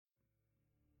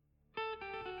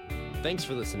Thanks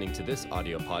for listening to this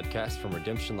audio podcast from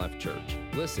Redemption Life Church.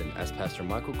 Listen as Pastor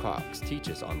Michael Cox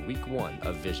teaches on week 1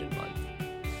 of Vision Month.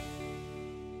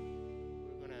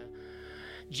 We're going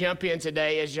to jump in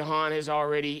today, as Johan has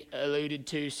already alluded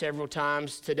to several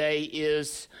times. Today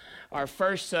is our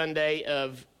first Sunday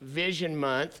of Vision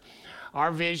Month. Our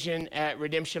vision at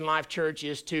Redemption Life Church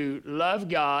is to love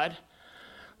God,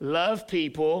 love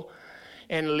people,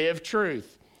 and live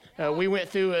truth. We went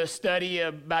through a study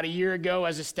about a year ago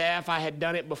as a staff. I had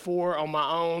done it before on my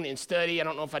own in study. I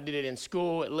don't know if I did it in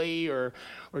school at Lee or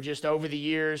just over the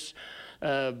years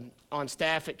on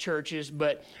staff at churches.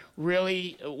 But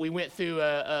really, we went through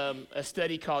a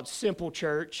study called Simple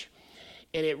Church,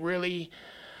 and it really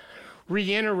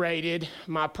reiterated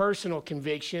my personal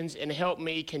convictions and helped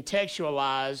me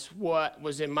contextualize what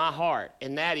was in my heart,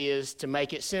 and that is to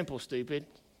make it simple, stupid.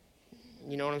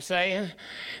 You know what I'm saying?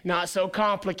 Not so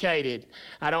complicated.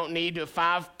 I don't need a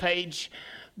 5-page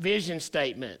vision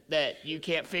statement that you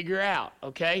can't figure out,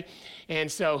 okay?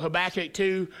 And so Habakkuk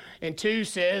 2:2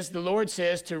 says, the Lord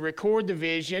says to record the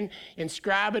vision,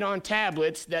 inscribe it on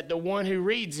tablets that the one who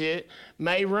reads it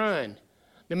may run.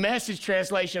 The Message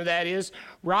translation of that is,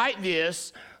 write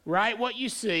what you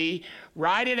see,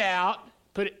 write it out,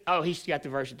 he's got the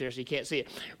verse up there so you can't see it.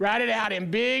 Write it out in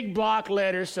big block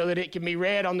letters so that it can be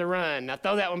read on the run. Now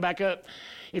throw that one back up,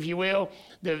 if you will,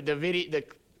 the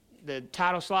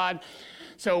title slide.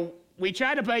 So we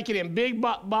tried to make it in big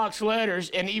box letters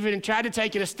and even tried to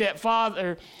take it a step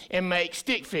farther and make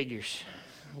stick figures,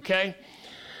 okay?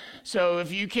 So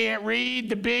if you can't read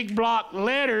the big block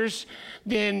letters,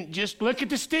 then just look at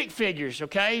the stick figures,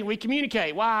 okay? We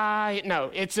communicate. Why?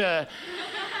 No, it's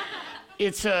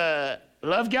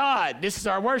love God. This is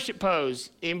our worship pose.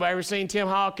 Anybody ever seen Tim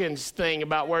Hawkins' thing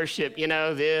about worship? You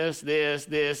know, this,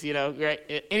 you know,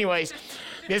 great. Anyways,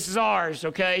 this is ours,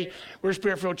 okay? We're a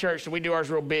Spirit-filled church, so we do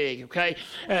ours real big, okay?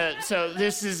 So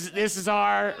this is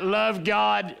our love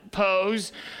God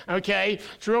pose, okay?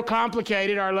 It's real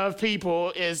complicated. Our love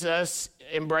people is us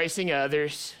embracing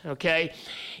others, okay?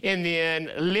 And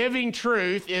then living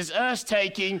truth is us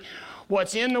taking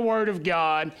what's in the Word of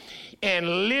God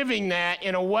and living that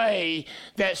in a way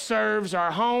that serves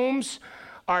our homes,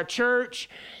 our church,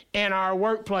 and our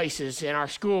workplaces and our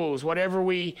schools, whatever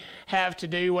we have to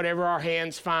do, whatever our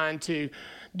hands find to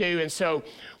do. And so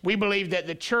we believe that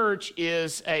the church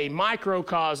is a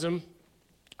microcosm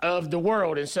of the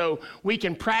world. And so we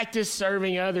can practice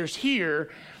serving others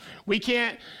here. We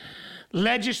can't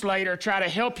legislate or try to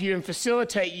help you and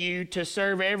facilitate you to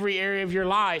serve every area of your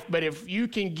life. But if you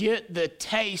can get the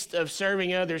taste of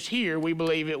serving others here, we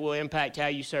believe it will impact how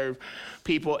you serve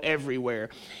people everywhere.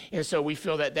 And so we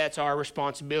feel that that's our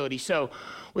responsibility. So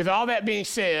with all that being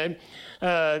said,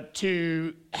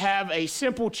 to have a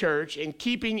simple church and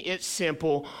keeping it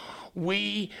simple,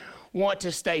 we want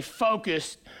to stay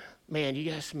focused. Man, you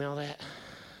guys smell that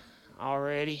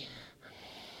already?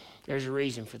 There's a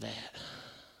reason for that.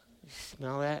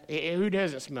 Smell that? Who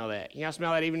doesn't smell that? Y'all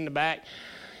smell that even in the back?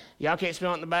 Y'all can't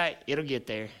smell it in the back? It'll get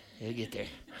there.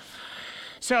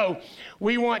 So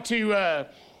we want to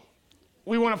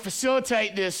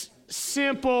facilitate this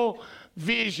simple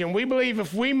vision. We believe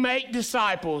if we make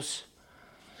disciples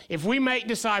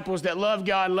that love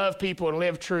God, love people, and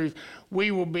live truth,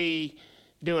 we will be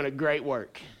doing a great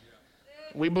work.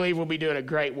 We believe we'll be doing a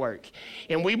great work.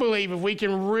 And we believe if we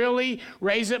can really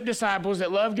raise up disciples that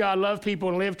love God, love people,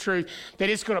 and live truth, that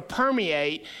it's going to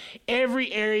permeate every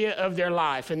area of their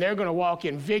life. And they're going to walk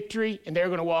in victory, and they're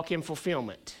going to walk in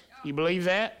fulfillment. You believe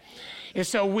that? And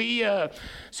so we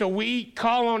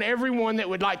call on everyone that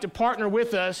would like to partner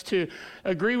with us to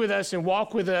agree with us and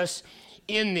walk with us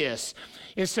in this.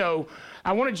 And so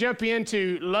I want to jump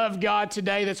into love God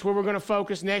today. That's where we're going to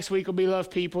focus. Next week will be love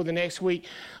people. The next week,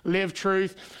 live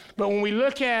truth. But when we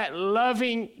look at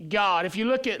loving God, if you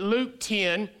look at Luke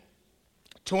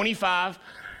 10:25,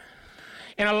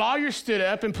 and a lawyer stood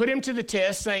up and put him to the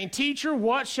test, saying, "Teacher,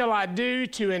 what shall I do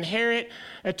to inherit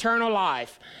eternal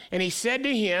life?" And he said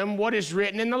to him, "What is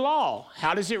written in the law?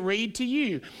 How does it read to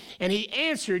you?" And he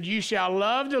answered, "You shall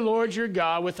love the Lord your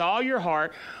God with all your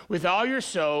heart, with all your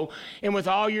soul, and with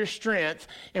all your strength,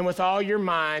 and with all your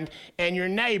mind, and your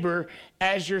neighbor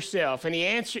as yourself." And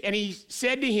he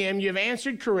said to him, "You have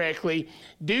answered correctly.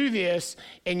 Do this,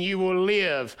 and you will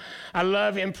live." I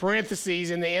love in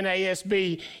parentheses in the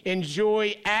NASB,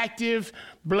 enjoy active,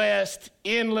 blessed,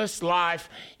 endless life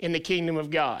in the kingdom of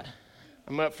God.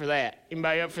 I'm up for that.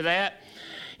 Anybody up for that?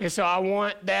 And so I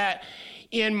want that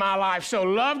in my life. So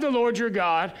love the Lord your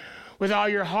God with all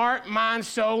your heart, mind,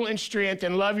 soul, and strength,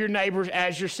 and love your neighbors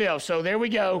as yourself. So there we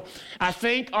go. I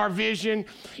think our vision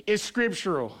is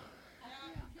scriptural.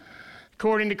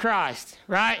 according to Christ,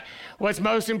 right? What's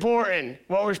most important,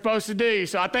 what we're supposed to do.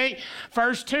 So I think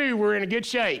first two, we're in a good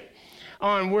shape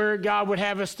on where God would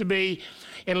have us to be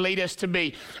and lead us to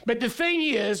be. But the thing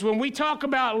is, when we talk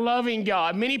about loving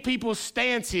God, many people's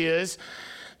stance is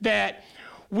that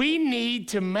we need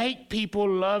to make people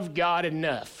love God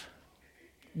enough.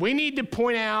 We need to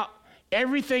point out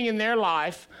everything in their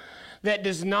life that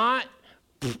does not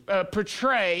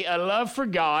portray a love for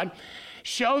God,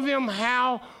 show them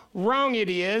how wrong it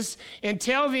is, and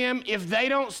tell them if they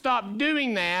don't stop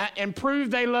doing that and prove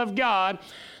they love God,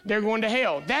 they're going to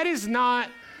hell. That is not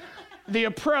the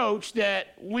approach that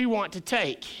we want to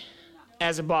take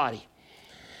as a body.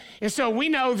 And so we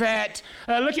know that,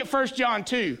 look at 1 John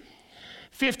 2,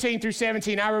 15 through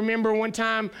 17. I remember one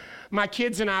time my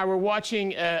kids and I were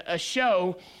watching a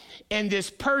show, and this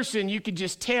person, you could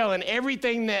just tell, and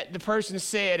everything that the person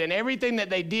said and everything that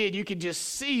they did, you could just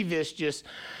see this just,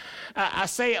 I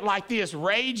say it like this,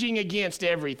 raging against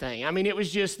everything. I mean, it was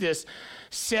just this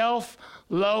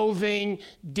self-loathing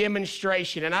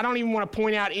demonstration. And I don't even want to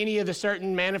point out any of the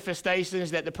certain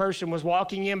manifestations that the person was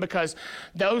walking in, because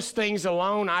those things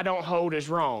alone I don't hold as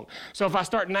wrong. So if I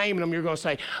start naming them, you're going to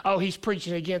say, oh, he's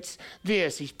preaching against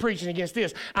this, he's preaching against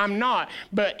this. I'm not,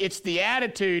 but it's the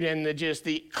attitude and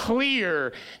the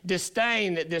clear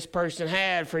disdain that this person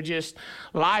had for just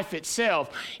life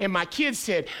itself. And my kids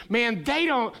said, man,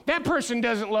 that person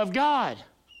doesn't love God.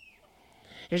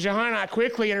 And Johan and I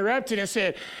quickly interrupted and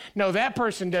said, no, that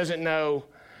person doesn't know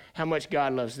how much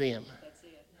God loves them. That's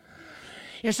it.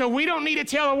 And so we don't need to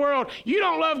tell the world, you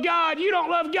don't love God, you don't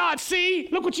love God. See,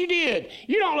 look what you did.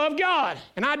 You don't love God.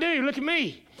 And I do, look at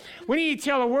me. We need to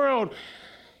tell the world,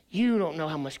 you don't know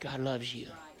how much God loves you.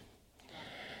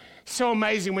 So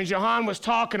amazing when Johan was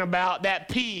talking about that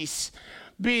peace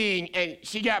being, and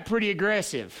she got pretty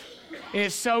aggressive. And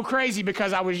it's so crazy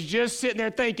because I was just sitting there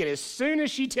thinking, as soon as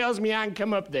she tells me I can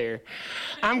come up there,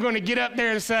 I'm going to get up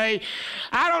there and say,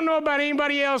 I don't know about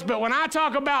anybody else, but when I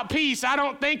talk about peace, I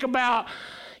don't think about,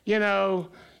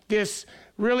 this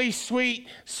really sweet,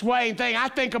 swaying thing. I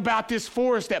think about this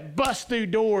force that busts through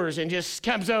doors and just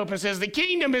comes open and says, the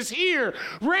kingdom is here,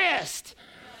 rest.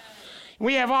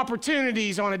 We have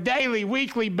opportunities on a daily,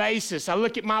 weekly basis. I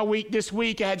look at my week this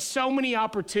week. I had so many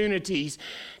opportunities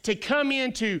to come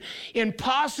into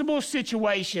impossible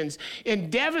situations, in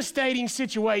devastating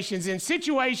situations, in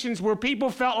situations where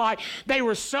people felt like they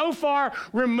were so far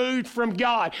removed from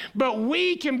God. But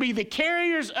we can be the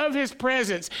carriers of his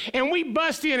presence, and we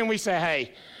bust in and we say,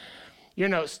 hey, you're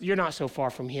not so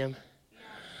far from him.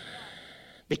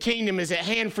 The kingdom is at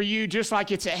hand for you just like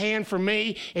it's at hand for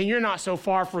me, and you're not so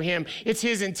far from him. It's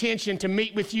his intention to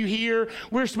meet with you here.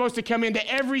 We're supposed to come into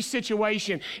every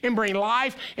situation and bring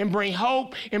life and bring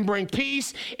hope and bring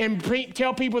peace and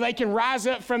tell people they can rise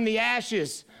up from the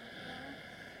ashes.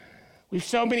 We've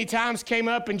so many times came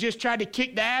up and just tried to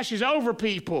kick the ashes over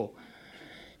people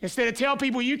instead of tell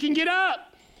people you can get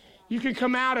up. You can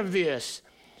come out of this.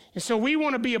 And so we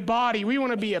want to be a body. We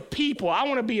want to be a people. I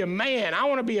want to be a man. I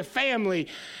want to be a family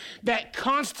that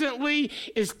constantly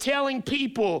is telling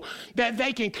people that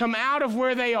they can come out of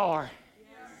where they are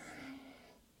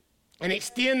and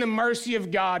extend the mercy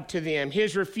of God to them,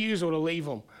 his refusal to leave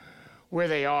them where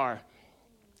they are.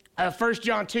 1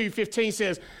 John 2:15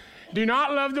 says, do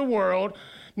not love the world,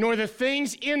 nor the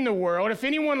things in the world. If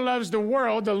anyone loves the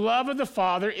world, the love of the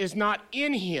Father is not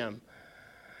in him.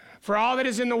 For all that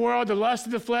is in the world, the lust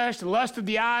of the flesh, the lust of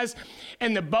the eyes,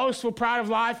 and the boastful pride of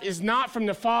life is not from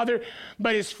the Father,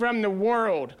 but is from the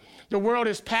world. The world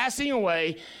is passing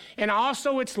away, and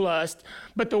also its lust,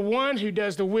 but the one who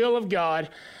does the will of God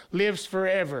lives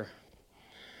forever.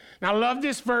 Now I love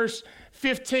this verse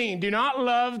 15. Do not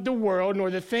love the world,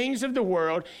 nor the things of the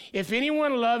world. If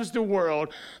anyone loves the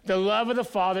world, the love of the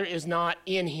Father is not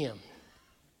in him.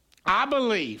 I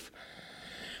believe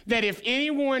that if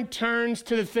anyone turns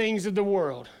to the things of the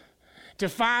world to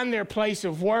find their place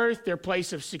of worth, their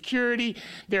place of security,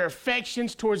 their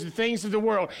affections towards the things of the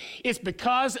world, it's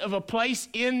because of a place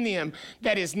in them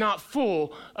that is not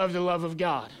full of the love of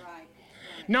God. Right.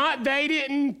 Not they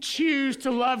didn't choose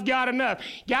to love God enough.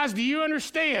 Guys, do you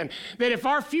understand that if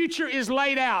our future is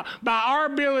laid out by our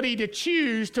ability to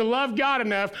choose to love God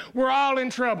enough, we're all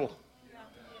in trouble?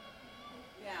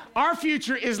 Our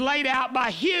future is laid out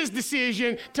by his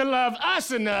decision to love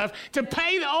us enough to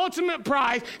pay the ultimate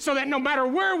price so that no matter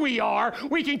where we are,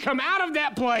 we can come out of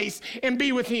that place and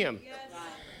be with him. Yes.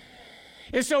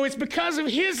 And so it's because of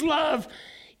his love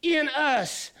in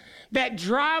us that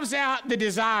drives out the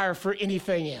desire for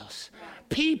anything else.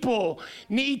 People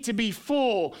need to be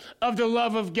full of the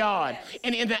love of God. Yes.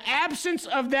 And in the absence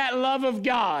of that love of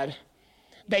God,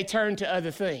 they turn to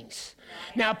other things.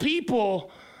 Now,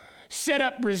 people set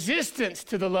up resistance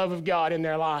to the love of God in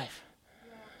their life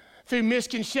through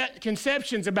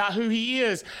misconceptions about who he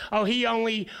is. Oh, he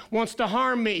only wants to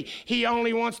harm me. He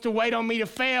only wants to wait on me to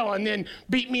fail and then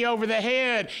beat me over the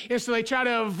head. And so they try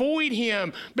to avoid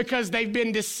him because they've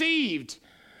been deceived.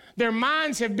 Their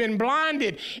minds have been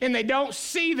blinded, and they don't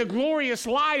see the glorious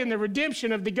light and the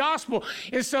redemption of the gospel.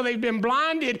 And so they've been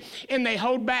blinded, and they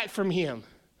hold back from him.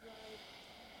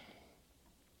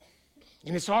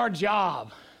 And it's our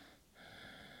job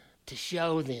to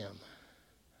show them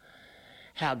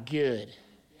how good,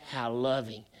 how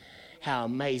loving, how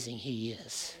amazing he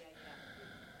is.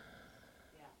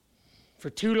 For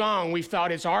too long, we've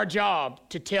thought it's our job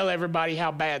to tell everybody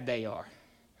how bad they are.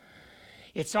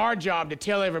 It's our job to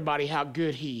tell everybody how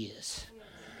good he is.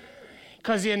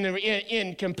 Because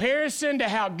in comparison to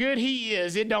how good he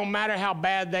is, it don't matter how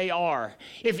bad they are.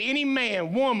 If any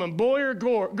man, woman, boy, or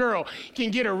girl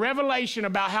can get a revelation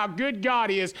about how good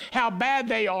God is, how bad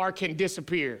they are can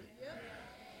disappear.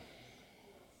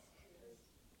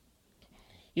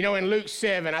 You know, in Luke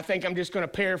 7, I think I'm just going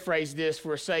to paraphrase this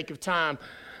for the sake of time.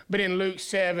 But in Luke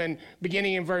 7,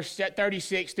 beginning in verse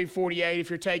 36 through 48, if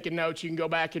you're taking notes, you can go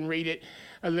back and read it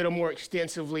a little more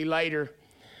extensively later.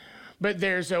 But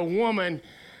there's a woman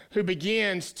who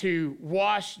begins to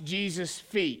wash Jesus'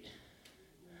 feet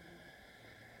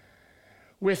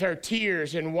with her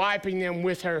tears and wiping them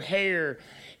with her hair.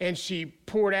 And she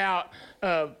poured out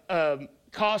a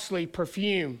costly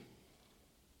perfume.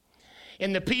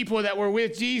 And the people that were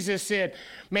with Jesus said,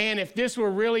 man, if this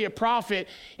were really a prophet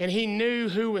and he knew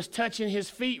who was touching his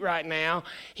feet right now,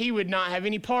 he would not have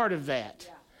any part of that.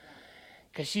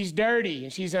 Because she's dirty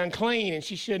and she's unclean and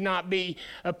she should not be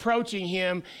approaching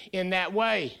him in that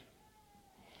way.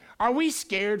 Are we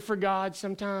scared for God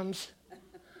sometimes?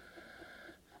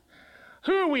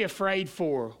 Who are we afraid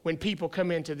for when people come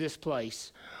into this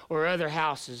place or other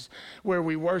houses where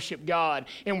we worship God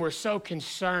and we're so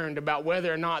concerned about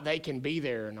whether or not they can be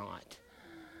there or not?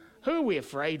 Who are we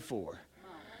afraid for?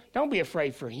 Don't be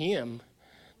afraid for him.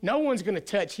 No one's going to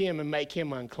touch him and make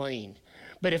him unclean.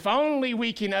 But if only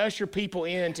we can usher people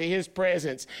into his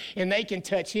presence and they can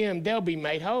touch him, they'll be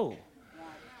made whole.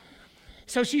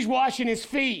 So she's washing his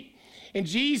feet. And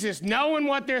Jesus, knowing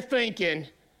what they're thinking,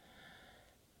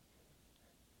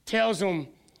 tells them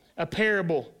a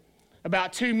parable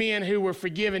about two men who were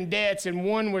forgiven debts, and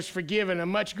one was forgiven a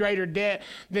much greater debt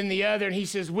than the other. And he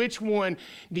says, which one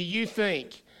do you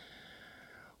think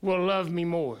will love me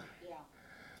more? Yeah.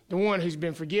 The one who's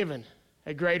been forgiven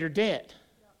a greater debt.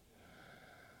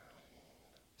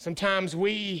 Sometimes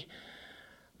we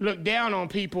look down on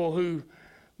people who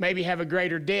maybe have a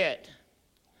greater debt.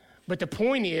 But the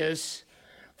point is,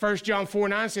 1 John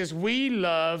 4:9 says, we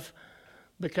love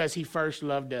because he first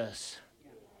loved us.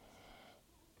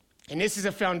 And this is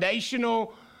a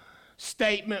foundational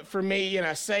statement for me, and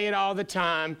I say it all the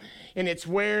time, and it's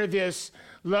where this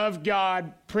love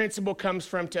God principle comes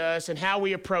from to us and how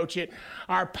we approach it.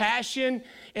 Our passion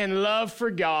and love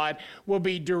for God will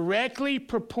be directly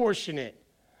proportionate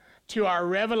to our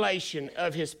revelation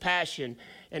of his passion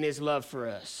and his love for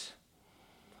us.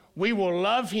 We will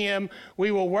love him,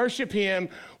 we will worship him,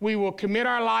 we will commit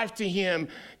our life to him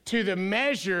to the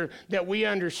measure that we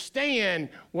understand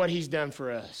what he's done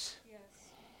for us. Yes.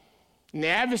 And the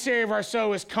adversary of our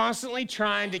soul is constantly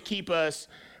trying to keep us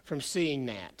from seeing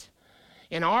that.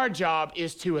 And our job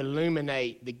is to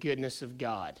illuminate the goodness of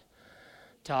God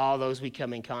to all those we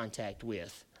come in contact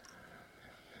with.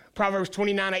 Proverbs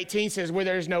 29:18 says, where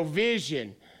there is no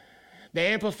vision, the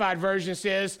Amplified Version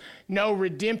says, no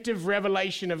redemptive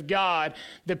revelation of God,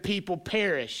 the people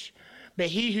perish. But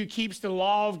he who keeps the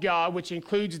law of God, which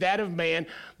includes that of man,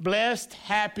 blessed,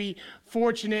 happy,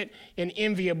 fortunate, and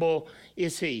enviable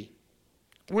is he.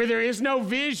 Where there is no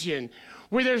vision,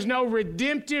 where there's no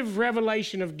redemptive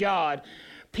revelation of God,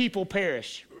 people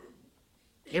perish.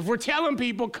 If we're telling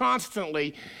people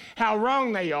constantly how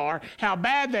wrong they are, how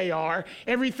bad they are,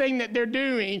 everything that they're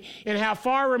doing, and how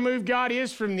far removed God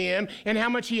is from them, and how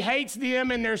much he hates them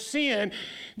and their sin,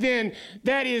 then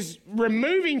that is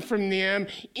removing from them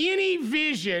any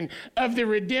vision of the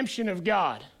redemption of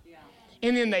God. Yeah.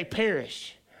 And then they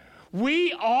perish.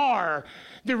 We are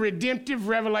the redemptive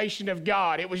revelation of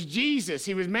God. It was Jesus.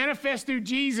 He was manifest through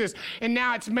Jesus, and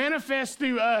now it's manifest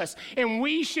through us. And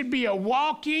we should be a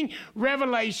walking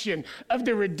revelation of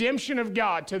the redemption of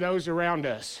God to those around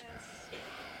us.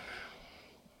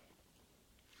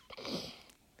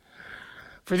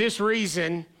 For this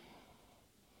reason,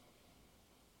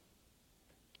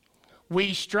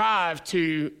 we strive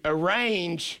to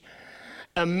arrange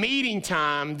a meeting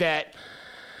time that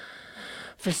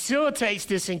facilitates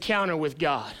this encounter with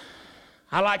God.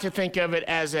 I like to think of it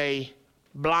as a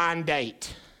blind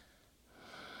date.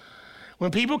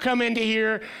 When people come into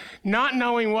here not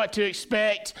knowing what to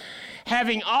expect,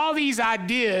 having all these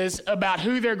ideas about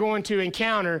who they're going to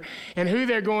encounter and who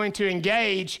they're going to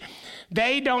engage,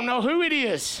 they don't know who it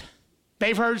is.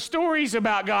 They've heard stories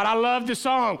about God. I love the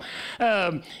song,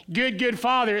 Good, Good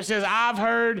Father. It says, I've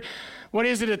heard,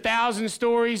 1,000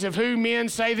 stories of who men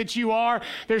say that you are.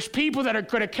 There's people that are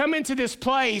going to come into this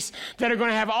place that are going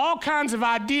to have all kinds of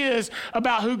ideas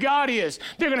about who God is.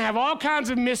 They're going to have all kinds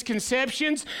of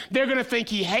misconceptions. They're going to think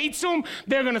he hates them.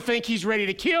 They're going to think he's ready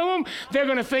to kill them. They're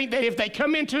going to think that if they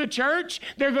come into a church,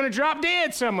 they're going to drop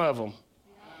dead, some of them.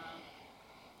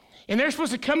 And they're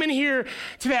supposed to come in here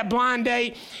to that blind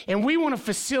date, and we want to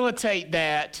facilitate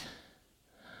that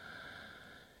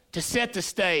to set the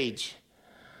stage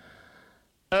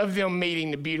of them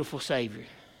meeting the beautiful Savior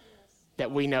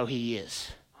that we know he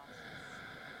is.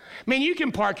 Man, you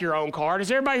can park your own car.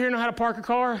 Does everybody here know how to park a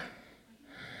car?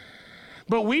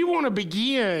 But we want to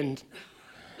begin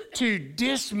to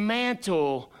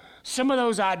dismantle some of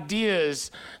those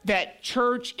ideas that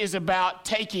church is about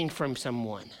taking from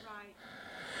someone.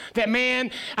 That,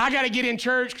 man, I got to get in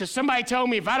church because somebody told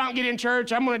me if I don't get in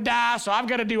church, I'm going to die, so I've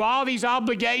got to do all these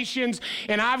obligations,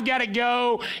 and I've got to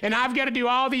go, and I've got to do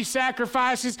all these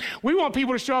sacrifices. We want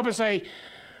people to show up and say,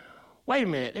 wait a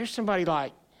minute, there's somebody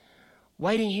like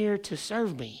waiting here to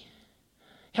serve me.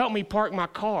 Help me park my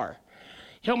car.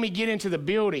 Help me get into the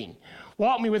building.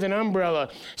 Walk me with an umbrella.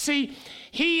 See,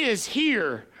 he is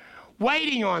here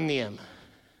waiting on them.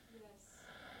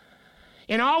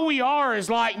 And all we are is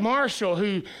like Marshall,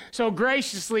 who so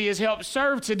graciously has helped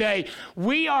serve today.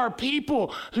 We are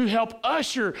people who help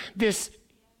usher this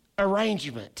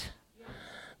arrangement,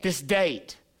 this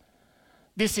date,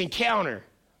 this encounter.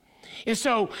 And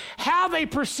so how they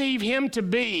perceive him to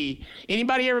be,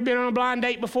 anybody ever been on a blind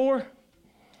date before?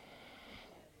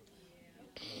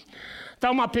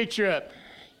 Throw my picture up.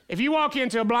 If you walk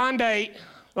into a blind date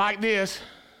like this,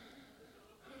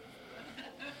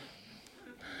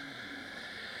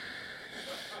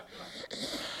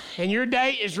 and your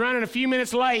date is running a few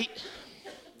minutes late,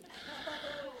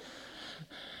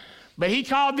 but he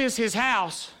called this his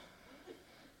house,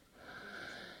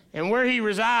 and where he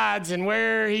resides and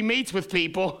where he meets with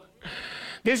people,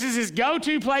 this is his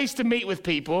go-to place to meet with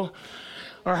people,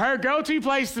 or her go-to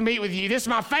place to meet with you. This is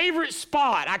my favorite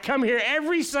spot. I come here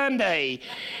every Sunday,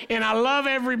 and I love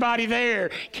everybody there.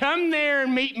 Come there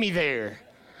and meet me there.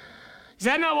 Is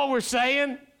that not what we're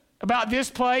saying about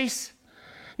this place?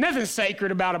 Nothing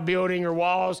sacred about a building or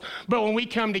walls, but when we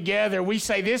come together, we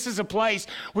say this is a place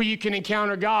where you can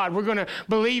encounter God. We're going to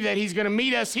believe that he's going to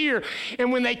meet us here.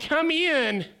 And when they come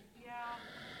in,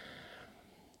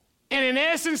 and in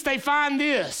essence, they find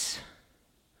this.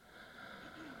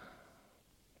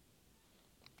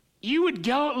 You would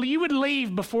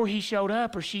leave before he showed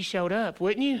up or she showed up,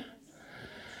 wouldn't you?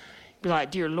 Be like,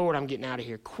 dear Lord, I'm getting out of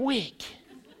here quick.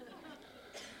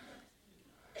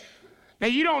 Now,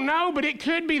 you don't know, but it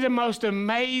could be the most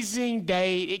amazing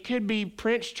date. It could be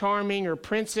Prince Charming or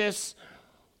Princess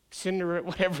Cinderella,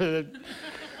 whatever.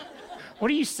 What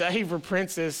do you say for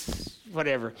princess,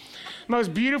 whatever?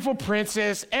 Most beautiful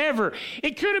princess ever.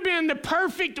 It could have been the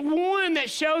perfect one that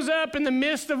shows up in the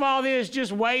midst of all this,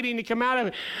 just waiting to come out of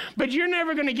it. But you're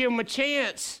never going to give them a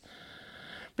chance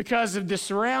because of the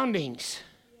surroundings.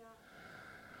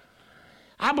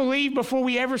 I believe before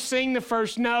we ever sing the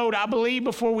first note, I believe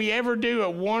before we ever do a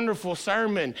wonderful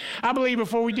sermon, I believe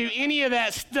before we do any of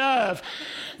that stuff,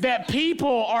 that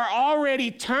people are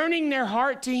already turning their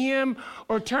heart to him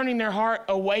or turning their heart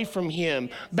away from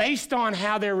him based on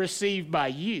how they're received by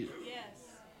you.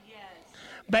 Yes.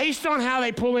 Based on how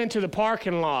they pull into the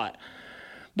parking lot.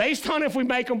 Based on if we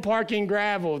make them park in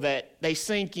gravel that they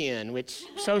sink in, which,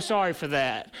 so sorry for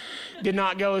that. Did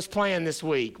not go as planned this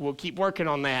week. We'll keep working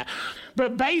on that.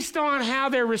 But based on how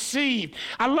they're received,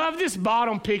 I love this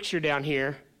bottom picture down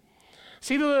here.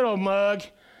 See the little mug?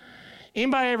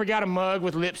 Anybody ever got a mug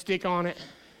with lipstick on it?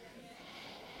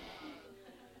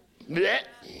 Blech.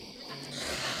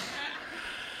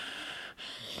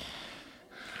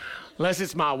 Unless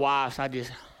it's my wife's, I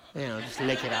just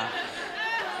lick it off.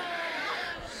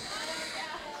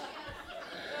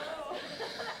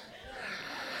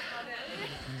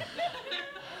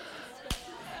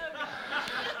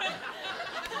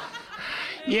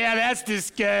 Yeah, that's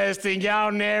disgusting.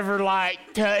 Y'all never,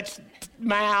 touch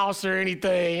mouse or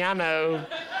anything. I know.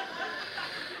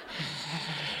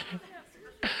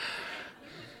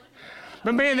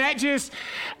 But, man,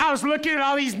 I was looking at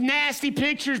all these nasty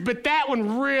pictures, but that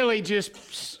one really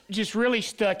just really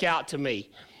stuck out to me.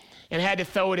 and had to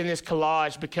throw it in this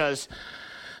collage because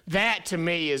that to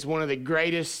me is one of the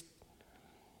greatest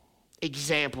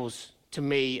examples to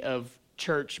me of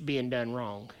church being done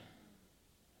wrong.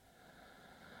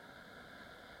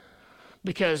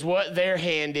 Because what they're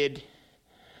handed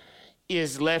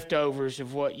is leftovers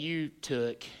of what you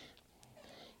took,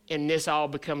 and this all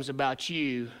becomes about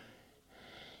you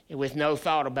and with no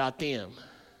thought about them.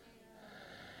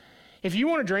 If you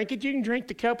want to drink it, you can drink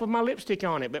the cup with my lipstick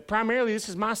on it, but primarily this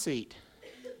is my seat.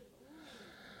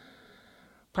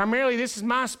 Primarily this is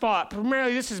my spot.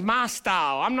 Primarily this is my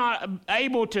style. I'm not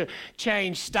able to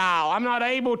change style. I'm not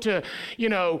able to,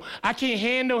 I can't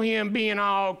handle him being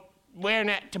all wearing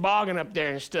that toboggan up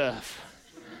there and stuff.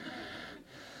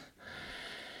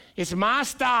 It's my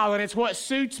style and it's what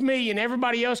suits me, and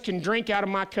everybody else can drink out of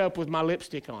my cup with my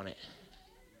lipstick on it.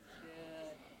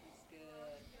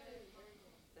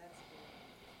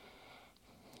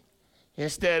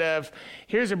 Instead of,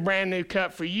 here's a brand new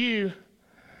cup for you,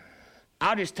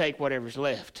 I'll just take whatever's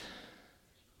left.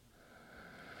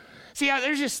 See,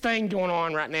 there's this thing going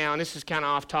on right now, and this is kind of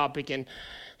off topic, and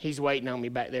he's waiting on me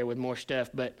back there with more stuff,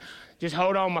 but just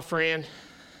hold on, my friend.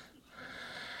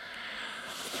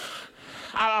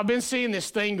 I've been seeing this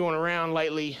thing going around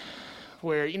lately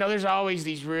where, there's always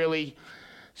these really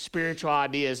spiritual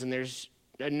ideas, and there's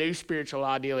a new spiritual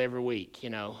ideal every week,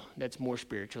 that's more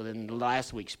spiritual than the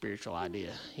last week's spiritual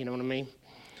idea. You know what I mean?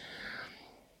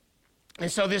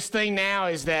 And so this thing now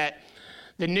is that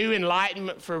the new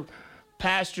enlightenment for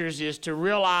pastors is to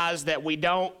realize that we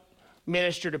don't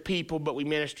minister to people, but we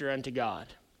minister unto God.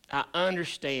 I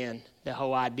understand the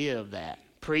whole idea of that.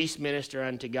 Priests minister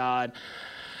unto God,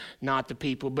 not the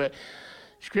people. But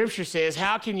Scripture says,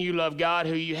 how can you love God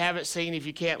who you haven't seen if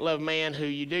you can't love man who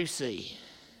you do see?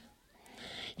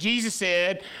 Jesus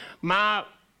said, my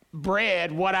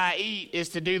bread, what I eat, is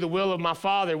to do the will of my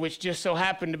Father, which just so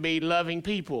happened to be loving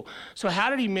people. So how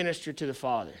did he minister to the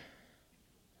Father?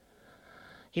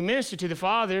 He ministered to the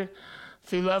Father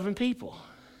through loving people.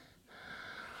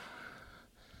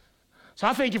 So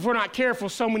I think if we're not careful,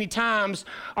 so many times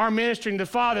our ministering to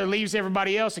the Father leaves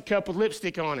everybody else a cup with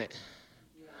lipstick on it.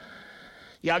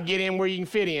 Y'all get in where you can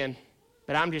fit in,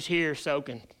 but I'm just here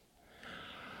soaking.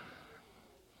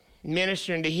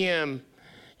 Ministering to him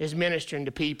is ministering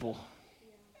to people.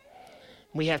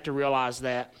 We have to realize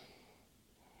that.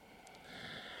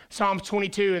 Psalms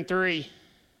 22:3.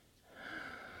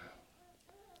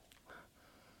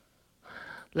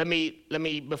 Let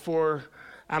me, before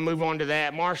I move on to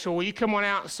that, Marshall, will you come on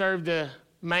out and serve the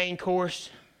main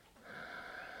course?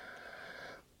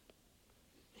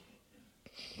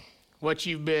 What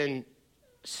you've been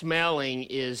smelling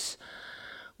is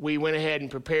we went ahead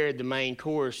and prepared the main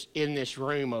course in this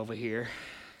room over here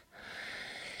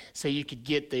so you could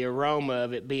get the aroma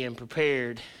of it being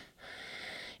prepared.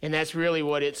 And that's really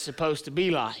what it's supposed to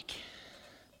be like.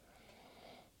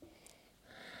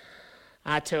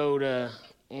 I told,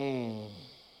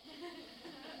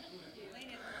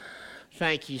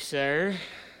 thank you, sir.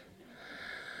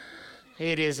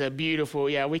 It is a beautiful,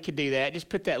 we could do that. Just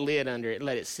put that lid under it,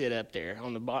 let it sit up there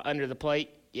on the under the plate.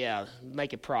 Yeah,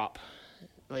 make it prop.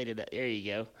 There you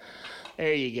go.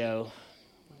 There you go.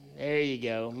 There you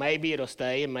go. Maybe it'll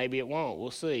stay and maybe it won't. We'll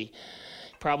see.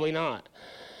 Probably not.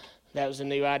 That was a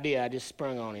new idea I just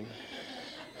sprung on him.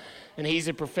 And he's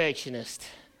a perfectionist.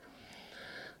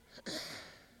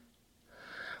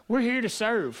 We're here to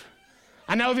serve.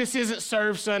 I know this isn't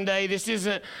Serve Sunday. This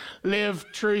isn't Live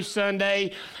True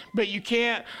Sunday. But you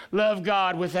can't love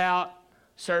God without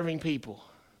serving people.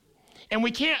 And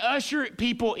we can't usher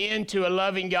people into a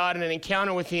loving God and an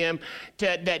encounter with him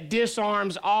that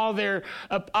disarms all their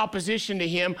opposition to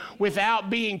him without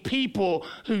being people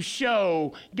who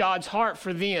show God's heart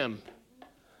for them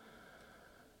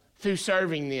through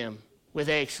serving them with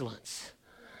excellence.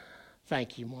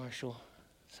 Thank you, Marshall,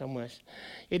 so much.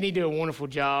 Didn't he do a wonderful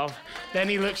job? Doesn't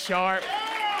he look sharp?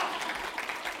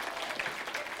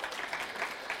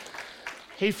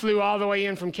 He flew all the way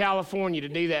in from California to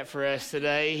do that for us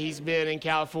today. He's been in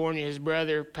California. His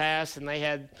brother passed, and they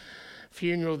had a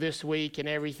funeral this week and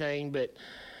everything, but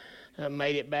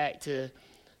made it back to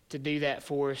do that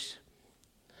for us.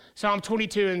 Psalm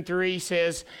 22:3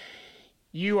 says,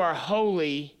 you are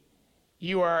holy,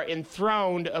 you are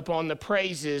enthroned upon the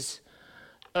praises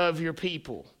of your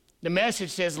people. The Message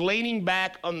says, leaning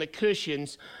back on the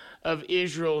cushions of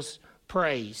Israel's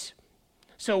praise.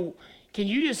 So, can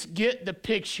you just get the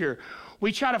picture?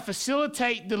 We try to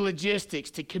facilitate the logistics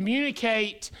to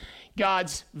communicate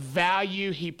God's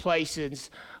value he places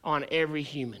on every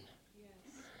human.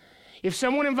 Yes. If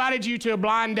someone invited you to a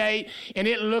blind date and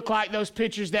it looked like those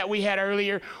pictures that we had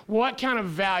earlier, what kind of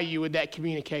value would that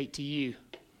communicate to you?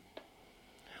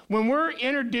 When we're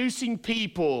introducing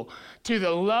people to the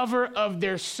lover of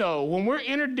their soul, when we're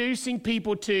introducing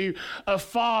people to a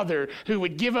father who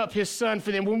would give up his son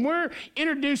for them, when we're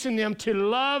introducing them to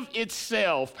love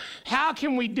itself, how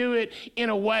can we do it in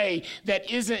a way that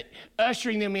isn't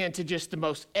ushering them into just the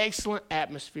most excellent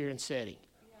atmosphere and setting?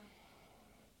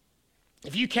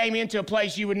 If you came into a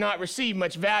place, you would not receive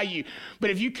much value. But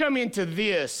if you come into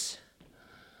this,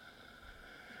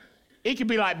 it could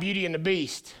be like Beauty and the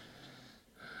Beast.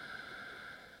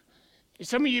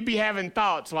 Some of you be having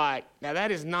thoughts like, now that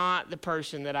is not the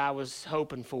person that I was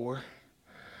hoping for,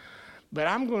 but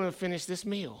I'm going to finish this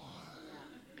meal.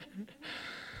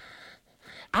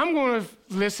 I'm going to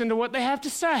listen to what they have to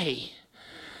say.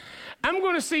 I'm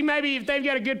going to see maybe if they've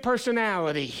got a good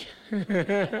personality.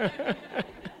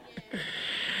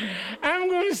 I'm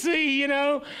going to see,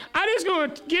 I'm just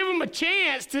going to give them a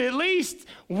chance to at least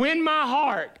win my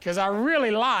heart because I really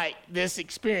like this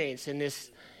experience and this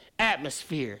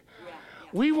atmosphere.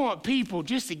 We want people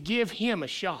just to give him a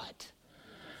shot.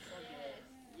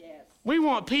 We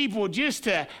want people just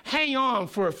to hang on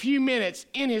for a few minutes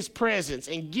in his presence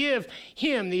and give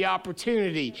him the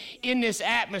opportunity in this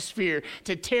atmosphere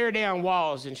to tear down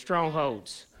walls and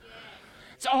strongholds.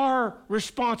 It's our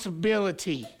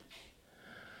responsibility.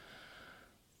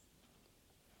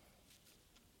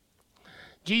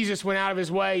 Jesus went out of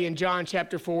his way in John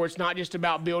chapter 4. It's not just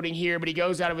about building here, but he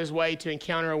goes out of his way to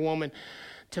encounter a woman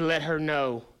to let her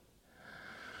know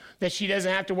that she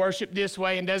doesn't have to worship this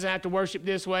way and doesn't have to worship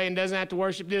this way and doesn't have to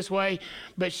worship this way,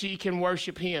 but she can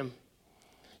worship him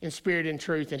in spirit and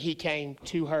truth. And he came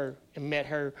to her and met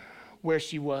her where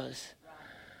she was.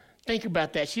 Think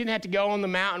about that. She didn't have to go on the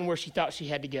mountain where she thought she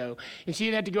had to go. And she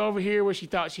didn't have to go over here where she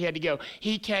thought she had to go.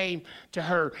 He came to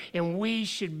her, and we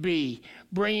should be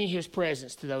bringing his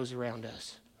presence to those around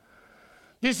us.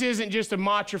 This isn't just a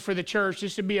mantra for the church.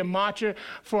 This should be a mantra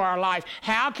for our life.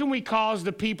 How can we cause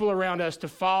the people around us to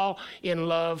fall in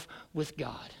love with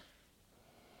God?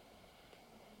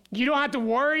 You don't have to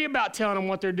worry about telling them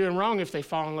what they're doing wrong if they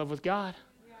fall in love with God.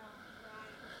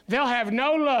 They'll have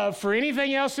no love for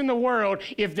anything else in the world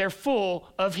if they're full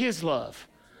of his love.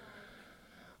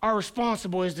 Our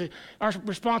responsibility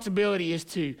is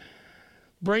to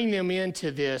bring them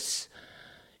into this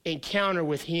encounter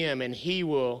with him, and he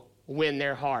will win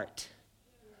their heart.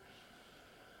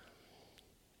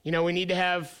 We need to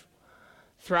have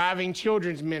thriving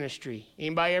children's ministry.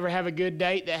 Anybody ever have a good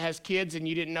date that has kids and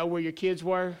you didn't know where your kids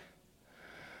were?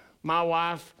 My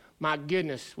wife, my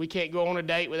goodness, we can't go on a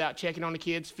date without checking on the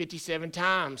kids 57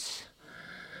 times.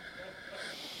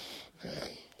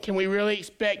 Can we really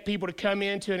expect people to come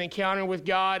into an encounter with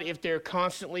God if they're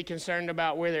constantly concerned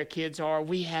about where their kids are?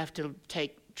 We have to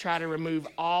try to remove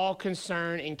all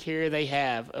concern and care they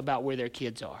have about where their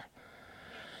kids are.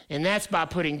 And that's by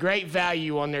putting great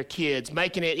value on their kids,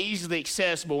 making it easily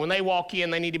accessible. When they walk in,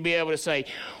 they need to be able to say,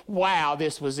 wow,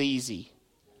 this was easy.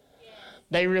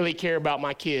 They really care about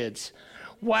my kids.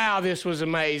 Wow, this was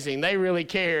amazing. They really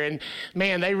care. And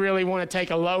man, they really want to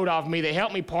take a load off me. They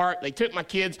helped me park. They took my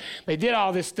kids. They did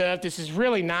all this stuff. This is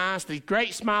really nice. These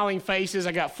great smiling faces.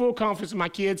 I got full confidence in my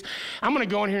kids. I'm going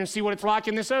to go in here and see what it's like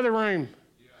in this other room.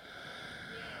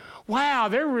 Wow,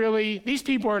 these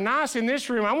people are nice in this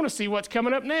room. I want to see what's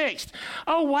coming up next.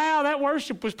 Oh, wow, that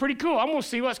worship was pretty cool. I'm going to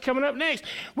see what's coming up next.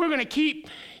 We're going to keep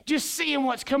just seeing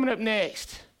what's coming up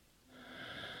next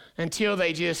until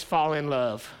they just fall in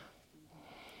love.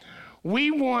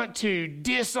 We want to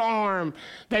disarm.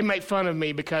 They make fun of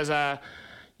me because I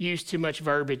use too much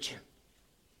verbiage.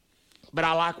 But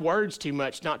I like words too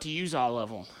much not to use all of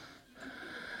them.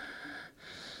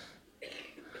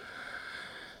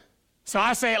 So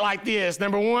I say it like this.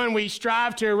 Number one, we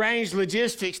strive to arrange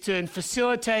logistics to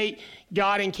facilitate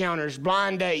God encounters,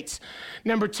 blind dates.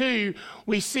 Number two,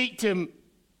 we seek to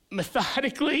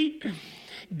methodically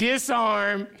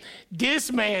disarm,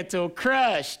 dismantle,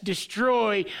 crush,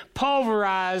 destroy,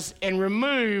 pulverize, and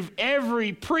remove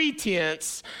every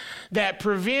pretense that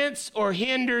prevents or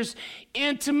hinders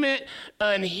intimate,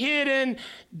 unhidden,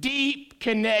 deep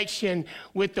connection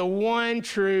with the one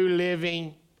true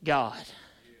living God.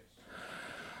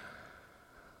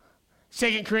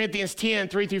 2 Corinthians 10,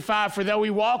 3-5, for though we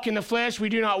walk in the flesh, we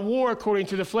do not war according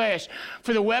to the flesh.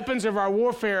 For the weapons of our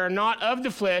warfare are not of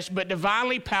the flesh, but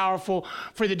divinely powerful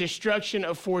for the destruction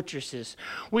of fortresses.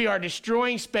 We are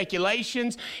destroying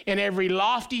speculations and every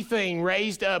lofty thing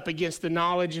raised up against the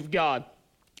knowledge of God.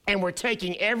 And we're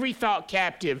taking every thought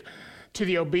captive to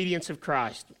the obedience of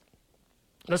Christ.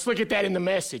 Let's look at that in the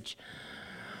Message.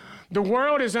 The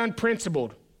world is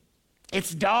unprincipled.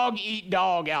 It's dog eat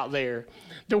dog out there.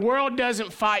 The world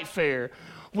doesn't fight fair.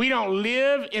 We don't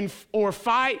live or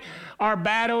fight our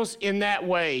battles in that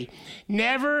way.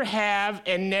 Never have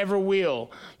and never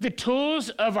will. The tools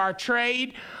of our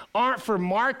trade aren't for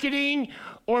marketing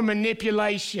or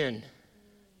manipulation.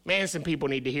 Man, some people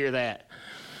need to hear that.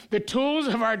 The tools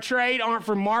of our trade aren't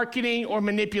for marketing or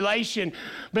manipulation,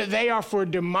 but they are for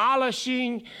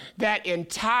demolishing that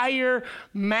entire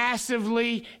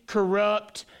massively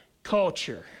corrupt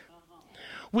culture.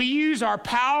 We use our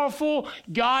powerful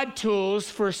God tools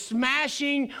for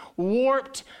smashing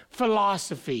warped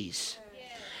philosophies,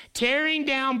 tearing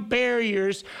down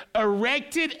barriers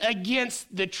erected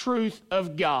against the truth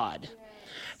of God,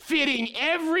 fitting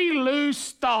every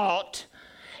loose thought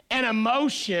and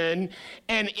emotion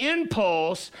and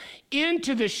impulse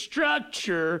into the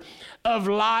structure of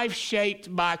life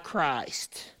shaped by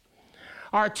Christ.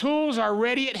 Our tools are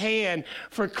ready at hand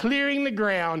for clearing the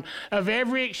ground of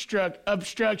every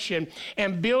obstruction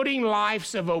and building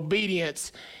lives of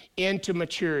obedience into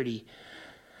maturity.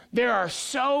 There are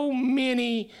so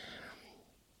many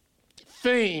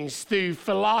things through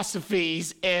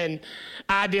philosophies and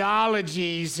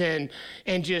ideologies and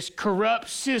just corrupt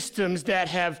systems that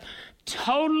have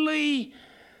totally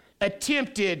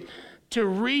attempted to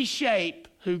reshape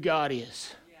who God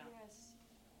is.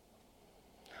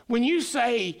 When you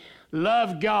say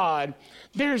love God,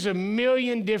 there's a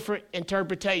million different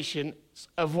interpretations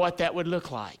of what that would look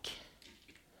like.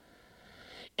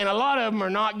 And a lot of them are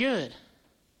not good.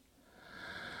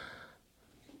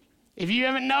 If you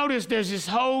haven't noticed, there's this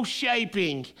whole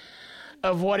shaping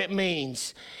of what it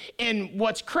means. And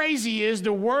what's crazy is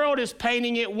the world is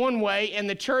painting it one way and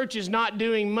the church is not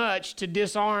doing much to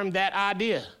disarm that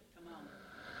idea.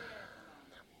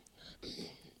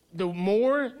 The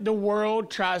more the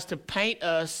world tries to paint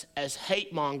us as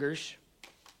hate mongers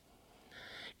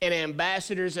and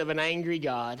ambassadors of an angry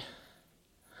God,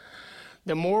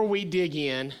 the more we dig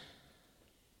in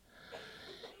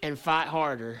and fight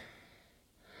harder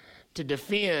to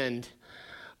defend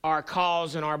our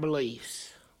cause and our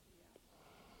beliefs.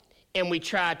 And we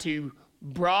try to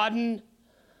broaden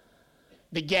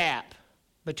the gap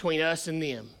between us and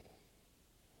them,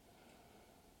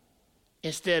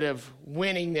 instead of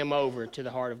winning them over to the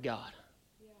heart of God.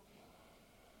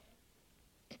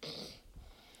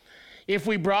 If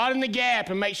we broaden the gap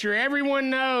and make sure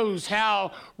everyone knows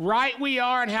how right we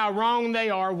are and how wrong they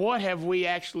are, what have we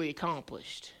actually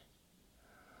accomplished?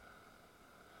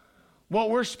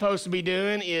 What we're supposed to be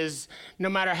doing is, no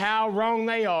matter how wrong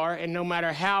they are and no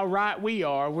matter how right we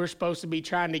are, we're supposed to be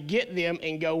trying to get them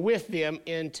and go with them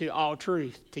into all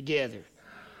truth together.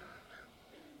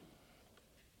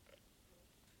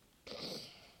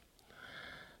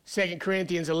 2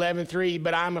 Corinthians 11:3,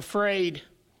 but I'm afraid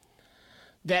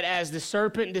that as the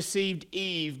serpent deceived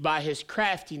Eve by his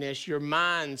craftiness, your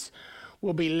minds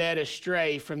will be led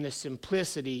astray from the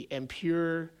simplicity and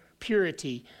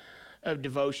purity of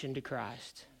devotion to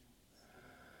Christ.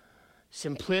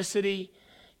 Simplicity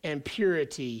and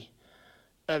purity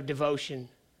of devotion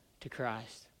to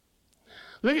Christ.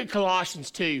 Look at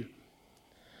Colossians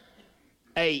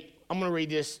 2:8. I'm going to read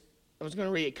this. I was going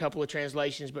to read a couple of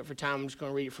translations, but for time, I'm just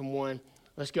going to read it from one.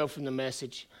 Let's go from the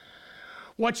Message.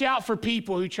 Watch out for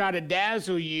people who try to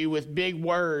dazzle you with big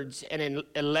words and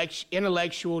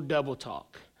intellectual double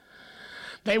talk.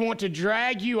 They want to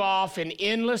drag you off in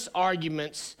endless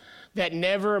arguments that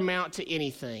never amount to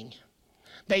anything.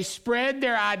 They spread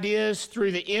their ideas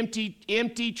through the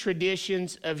empty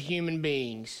traditions of human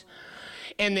beings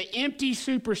and the empty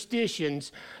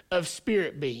superstitions of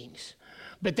spirit beings.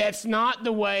 But that's not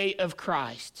the way of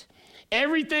Christ.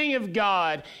 Everything of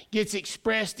God gets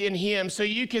expressed in him so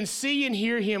you can see and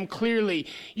hear him clearly.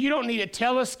 You don't need a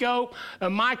telescope,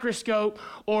 a microscope,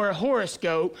 or a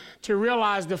horoscope to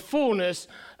realize the fullness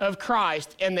of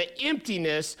Christ and the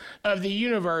emptiness of the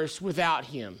universe without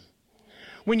him.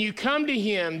 When you come to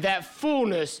him, that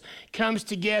fullness comes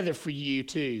together for you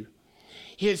too.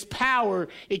 His power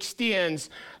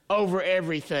extends over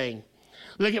everything.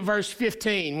 Look at verse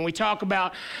 15. When we talk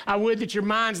about, I would that your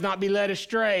minds not be led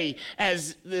astray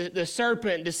as the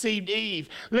serpent deceived Eve.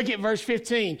 Look at verse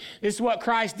 15. This is what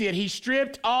Christ did. He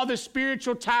stripped all the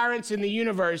spiritual tyrants in the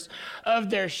universe of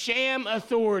their sham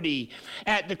authority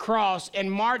at the cross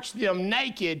and marched them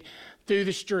naked through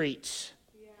the streets.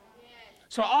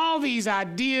 So all these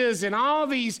ideas and all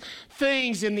these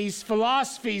things and these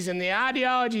philosophies and the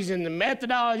ideologies and the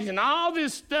methodologies and all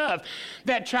this stuff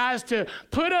that tries to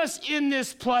put us in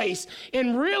this place,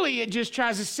 and really it just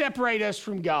tries to separate us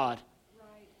from God.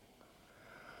 Right.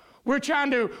 We're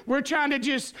trying to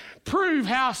just prove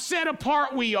how set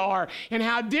apart we are and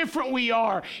how different we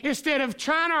are, instead of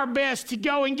trying our best to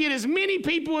go and get as many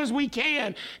people as we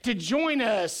can to join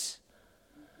us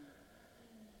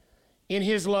in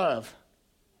his love.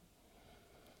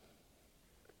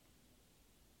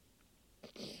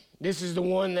 This is the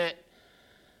one that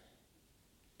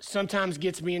sometimes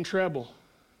gets me in trouble.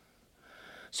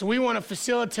 So we want to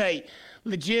facilitate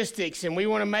logistics, and we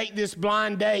want to make this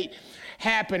blind date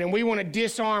happen, and we want to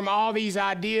disarm all these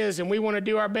ideas, and we want to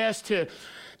do our best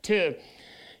to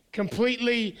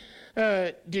completely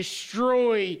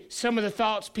destroy some of the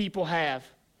thoughts people have.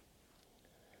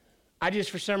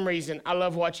 For some reason, I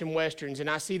love watching Westerns, and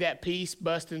I see that piece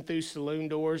busting through saloon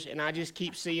doors, and I just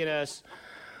keep seeing us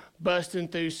busting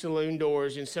through saloon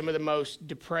doors in some of the most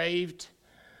depraved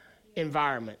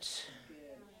environments.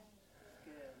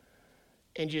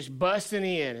 And just busting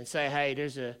in and say, hey,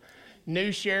 there's a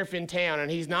new sheriff in town,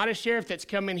 and he's not a sheriff that's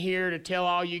coming here to tell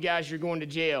all you guys you're going to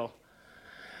jail,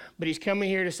 but he's coming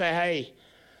here to say, hey,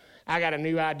 I got a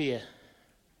new idea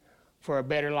for a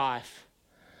better life.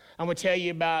 I'm going to tell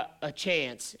you about a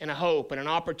chance and a hope and an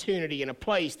opportunity and a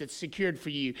place that's secured for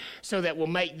you, so that will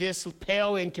make this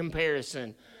pale in comparison.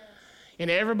 Yes. And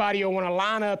everybody will want to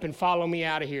line up and follow me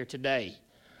out of here today.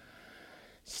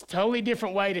 It's a totally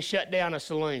different way to shut down a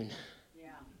saloon.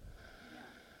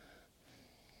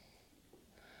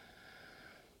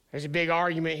 There's a big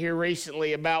argument here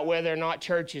recently about whether or not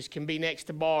churches can be next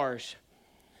to bars.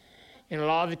 And a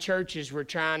lot of the churches were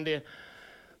trying to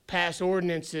pass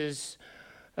ordinances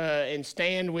and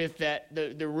stand with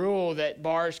the rule that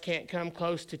bars can't come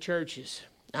close to churches.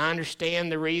 I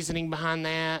understand the reasoning behind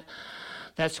that.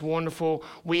 That's wonderful.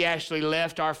 We actually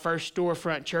left our first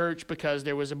storefront church because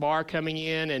there was a bar coming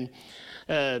in, and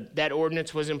that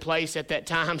ordinance was in place at that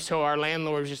time. So our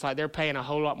landlord was just like, they're paying a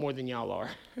whole lot more than y'all are.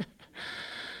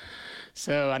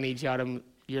 So I need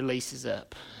your lease is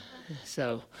up.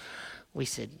 So we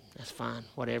said, that's fine,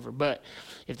 whatever. But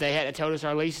if they hadn't told us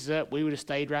our lease is up, we would have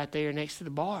stayed right there next to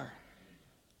the bar.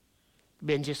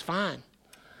 Been just fine.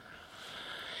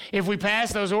 If we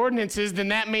pass those ordinances, then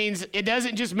that means, it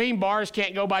doesn't just mean bars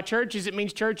can't go by churches, it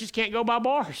means churches can't go by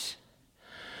bars.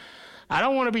 I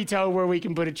don't want to be told where we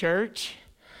can put a church.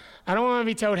 I don't want to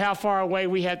be told how far away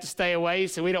we have to stay away,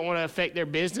 so we don't want to affect their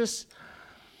business.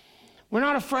 We're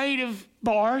not afraid of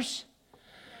bars.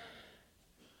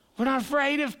 We're not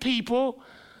afraid of people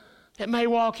that may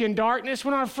walk in darkness.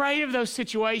 We're not afraid of those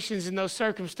situations and those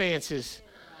circumstances.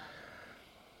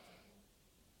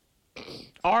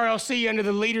 RLC, under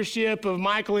the leadership of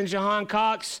Michael and Jahan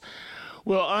Cox,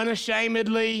 will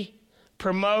unashamedly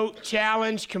promote,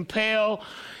 challenge, compel,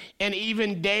 and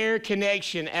even dare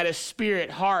connection at a spirit,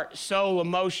 heart, soul,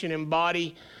 emotion, and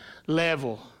body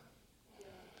level.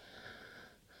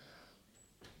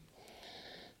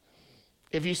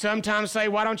 If you sometimes say,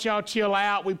 why don't y'all chill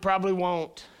out, we probably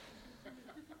won't.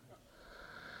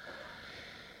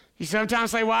 You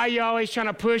sometimes say, why are you always trying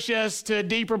to push us to a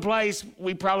deeper place?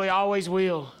 We probably always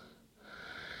will.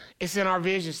 It's in our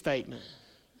vision statement.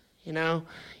 You know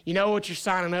what you're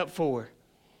signing up for.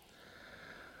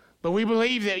 But we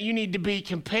believe that you need to be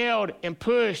compelled and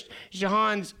pushed.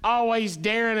 Jahan's always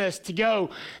daring us to go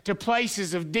to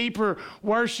places of deeper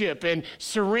worship and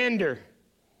surrender,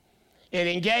 and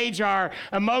engage our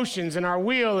emotions and our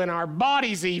will and our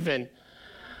bodies even.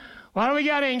 Why do we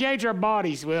got to engage our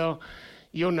bodies? Well,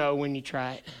 you'll know when you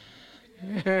try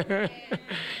it.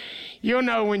 You'll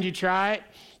know when you try it.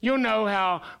 You'll know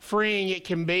how freeing it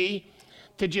can be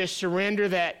to just surrender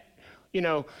that,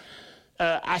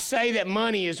 I say that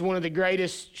money is one of the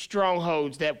greatest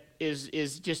strongholds that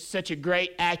is just such a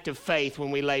great act of faith when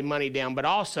we lay money down. But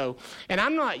also, and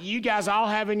you guys all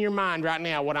have in your mind right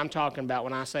now what I'm talking about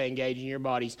when I say engaging your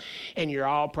bodies, and you're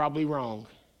all probably wrong.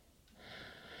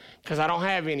 Because I don't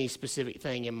have any specific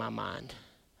thing in my mind.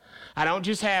 I don't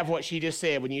just have what she just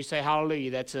said. When you say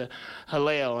hallelujah, that's a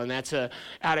hallel, and that's a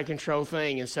out of control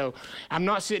thing. And so I'm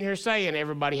not sitting here saying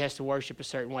everybody has to worship a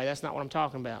certain way. That's not what I'm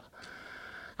talking about.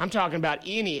 I'm talking about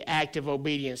any act of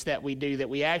obedience that we do, that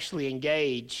we actually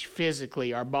engage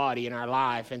physically our body and our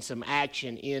life and some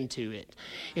action into it,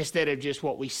 instead of just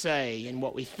what we say and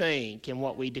what we think and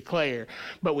what we declare,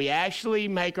 but we actually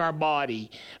make our body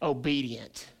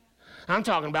obedient. I'm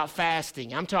talking about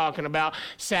fasting. I'm talking about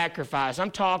sacrifice.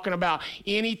 I'm talking about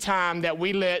any time that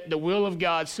we let the will of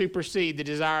God supersede the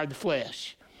desire of the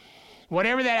flesh.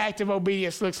 Whatever that act of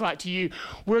obedience looks like to you,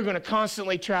 we're going to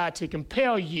constantly try to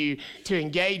compel you to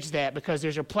engage that, because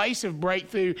there's a place of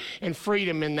breakthrough and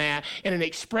freedom in that, and an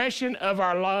expression of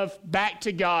our love back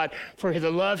to God for the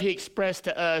love he expressed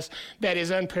to us that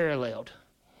is unparalleled.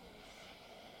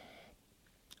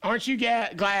 Aren't you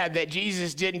glad that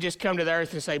Jesus didn't just come to the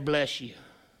earth and say, bless you,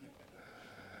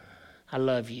 I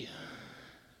love you,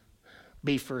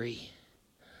 be free?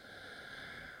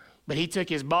 But he took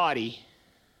his body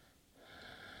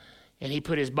and he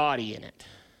put his body in it.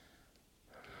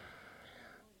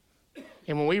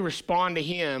 And when we respond to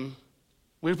him,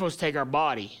 we're supposed to take our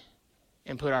body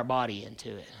and put our body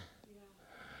into it.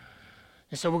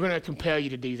 And so we're going to compel you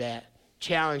to do that,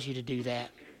 challenge you to do that.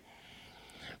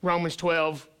 Romans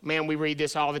 12, man, we read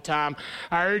this all the time.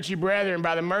 I urge you, brethren,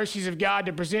 by the mercies of God,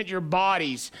 to present your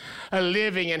bodies a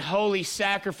living and holy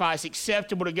sacrifice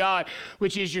acceptable to God,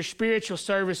 which is your spiritual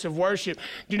service of worship.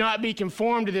 Do not be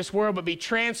conformed to this world, but be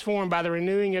transformed by the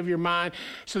renewing of your mind,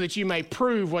 so that you may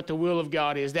prove what the will of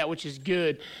God is, that which is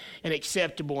good and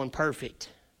acceptable and perfect.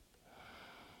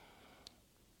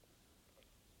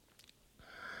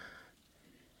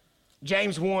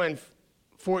 James 1,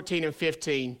 14 and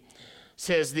 15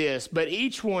 says this, but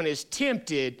each one is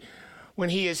tempted when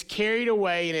he is carried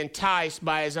away and enticed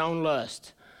by his own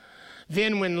lust.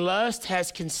 Then when lust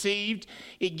has conceived,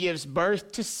 it gives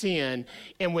birth to sin,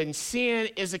 and when sin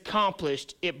is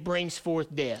accomplished, it brings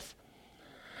forth death.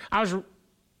 I was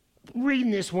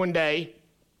reading this one day,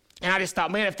 and I just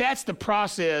thought, man, if that's the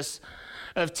process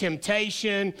of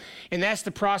temptation, and that's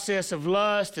the process of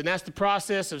lust, and that's the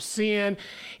process of sin,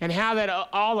 and how that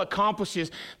all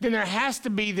accomplishes, then there has to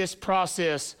be this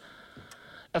process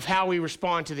of how we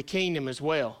respond to the kingdom as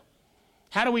well.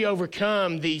 How do we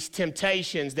overcome these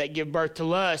temptations that give birth to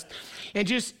lust? And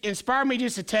just inspire me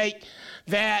just to take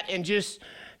that and just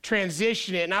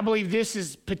transition it. And I believe this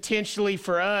is potentially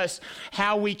for us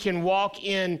how we can walk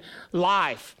in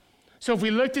life. So if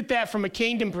we looked at that from a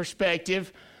kingdom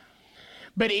perspective,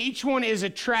 but each one is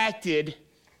attracted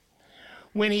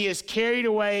when he is carried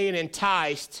away and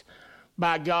enticed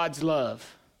by God's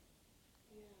love.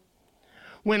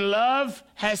 When love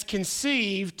has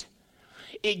conceived,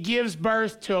 it gives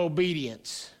birth to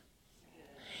obedience.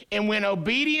 And when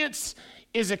obedience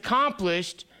is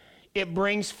accomplished, it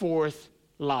brings forth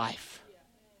life.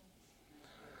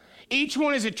 Each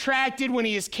one is attracted when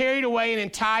he is carried away and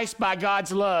enticed by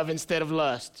God's love instead of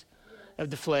lust of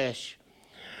the flesh.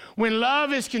 When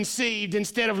love is conceived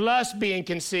instead of lust being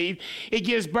conceived, it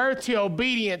gives birth to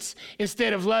obedience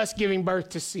instead of lust giving birth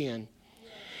to sin.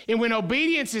 And when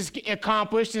obedience is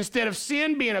accomplished instead of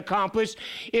sin being accomplished,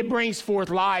 it brings forth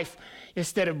life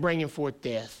instead of bringing forth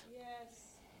death. Yes.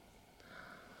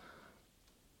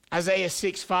 Isaiah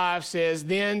 6:5 says,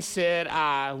 then said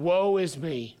I, woe is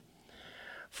me,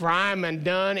 for I am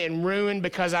undone and ruined,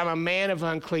 because I'm a man of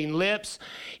unclean lips,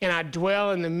 and I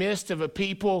dwell in the midst of a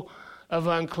people of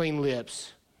unclean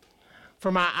lips.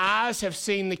 For my eyes have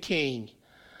seen the King,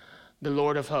 the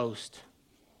Lord of hosts.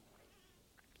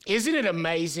 Isn't it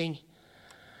amazing?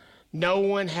 No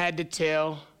one had to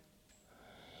tell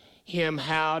him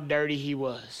how dirty he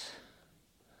was,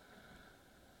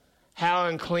 how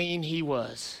unclean he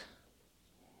was.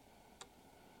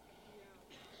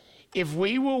 If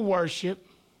we will worship,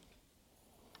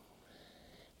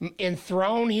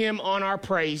 enthrone him on our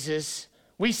praises,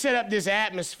 we set up this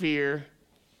atmosphere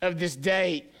of this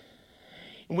date,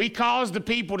 and we cause the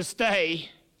people to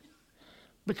stay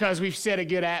because we've set a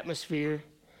good atmosphere.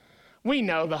 We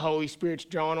know the Holy Spirit's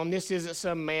drawn on. This isn't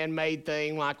some man-made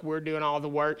thing like we're doing all the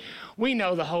work. We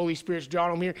know the Holy Spirit's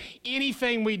drawn on here.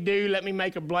 Anything we do, let me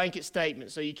make a blanket statement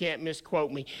so you can't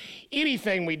misquote me.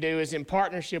 Anything we do is in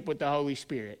partnership with the Holy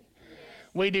Spirit.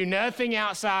 We do nothing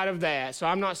outside of that. So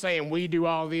I'm not saying we do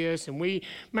all this. Matter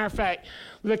of fact,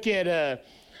 look at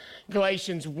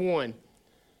Galatians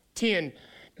 1:10.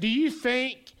 Do you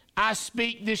think I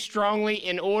speak this strongly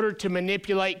in order to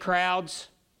manipulate crowds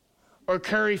or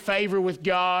curry favor with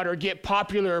God or get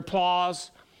popular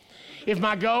applause? If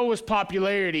my goal was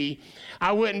popularity,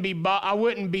 I wouldn't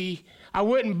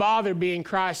bother being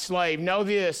Christ's slave. Know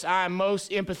this, I am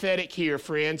most empathetic here,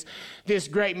 friends. This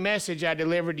great message I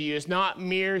delivered to you is not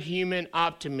mere human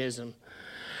optimism.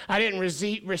 I didn't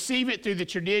receive it through the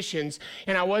traditions,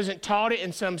 and I wasn't taught it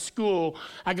in some school.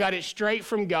 I got it straight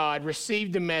from God,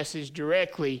 received the message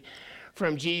directly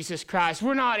from Jesus Christ.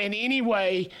 We're not in any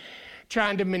way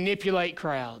trying to manipulate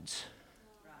crowds,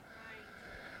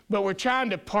 but we're trying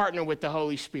to partner with the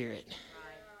Holy Spirit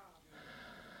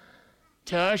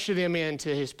to usher them into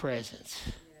his presence,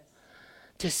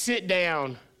 to sit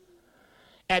down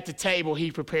at the table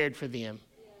he prepared for them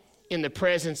in the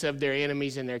presence of their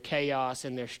enemies and their chaos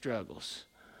and their struggles.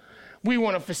 We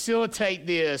want to facilitate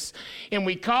this, and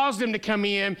we cause them to come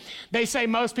in. They say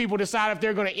most people decide if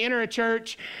they're going to enter a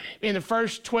church in the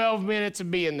first 12 minutes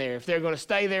of being there, if they're going to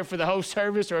stay there for the whole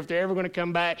service or if they're ever going to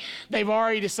come back. They've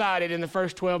already decided in the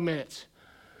first 12 minutes.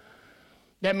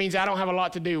 that means I don't have a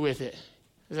lot to do with it,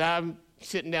 because I'm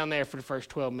sitting down there for the first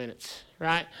 12 minutes,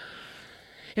 right?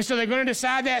 And so they're going to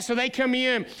decide that, so they come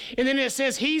in, and then it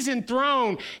says he's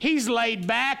enthroned. He's laid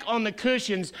back on the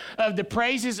cushions of the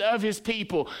praises of his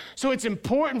people. So it's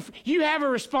important. You have a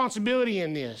responsibility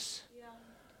in this. Yeah.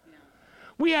 Yeah.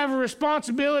 We have a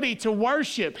responsibility to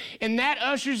worship, and that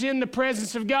ushers in the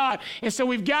presence of God. And so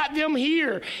we've got them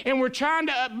here, and we're trying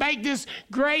to make this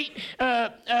great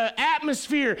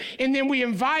atmosphere, and then we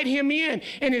invite him in,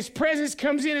 and his presence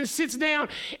comes in and sits down,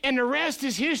 and the rest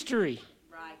is history.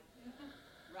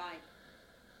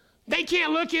 They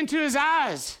can't look into his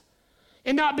eyes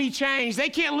and not be changed. They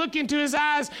can't look into his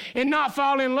eyes and not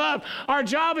fall in love. Our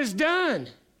job is done.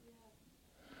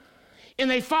 And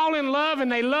they fall in love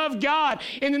and they love God.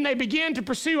 And then they begin to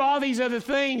pursue all these other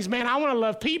things. Man, I want to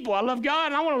love people. I love God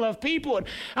and I want to love people. And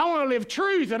I want to live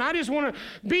truth. And I just want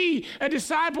to be a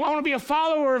disciple. I want to be a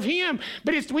follower of him.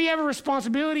 But we have a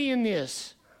responsibility in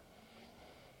this.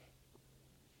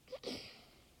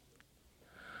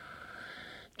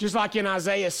 Just like in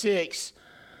Isaiah 6,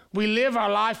 we live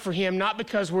our life for him not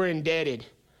because we're indebted,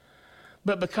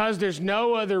 but because there's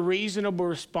no other reasonable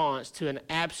response to an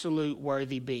absolute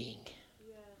worthy being.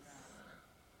 Yes.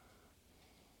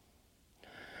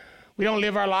 We don't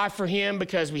live our life for him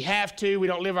because we have to. We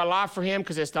don't live our life for him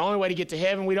because it's the only way to get to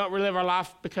heaven. We don't live our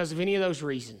life because of any of those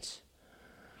reasons.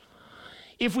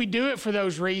 If we do it for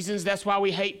those reasons, that's why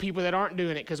we hate people that aren't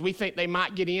doing it, because we think they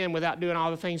might get in without doing all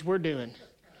the things we're doing.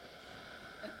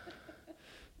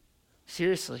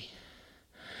 Seriously.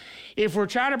 If we're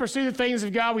trying to pursue the things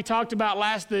of God we talked about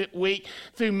last week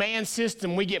through man's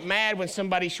system, we get mad when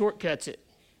somebody shortcuts it.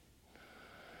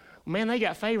 Man, they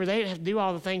got favor. They didn't have to do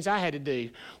all the things I had to do.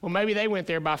 Well, maybe they went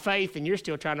there by faith and you're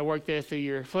still trying to work there through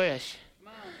your flesh.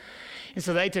 And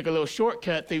so they took a little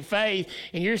shortcut through faith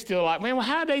and you're still like, man, well,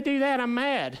 how'd they do that? I'm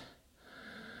mad.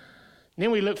 And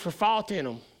then we look for fault in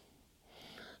them.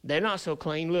 They're not so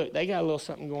clean. Look, they got a little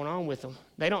something going on with them.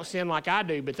 They don't sin like I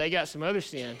do, but they got some other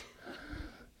sin.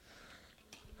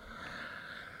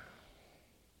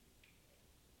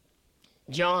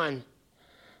 John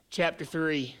chapter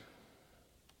 3.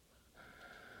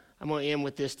 I'm going to end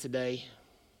with this today.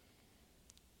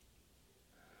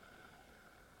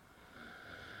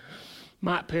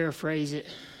 Might paraphrase it.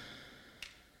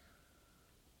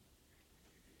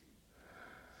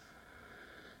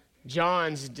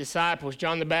 John's disciples,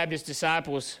 John the Baptist's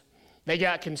disciples, they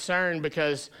got concerned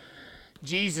because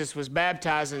Jesus was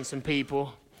baptizing some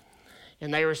people.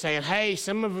 And they were saying, hey,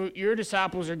 some of your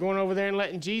disciples are going over there and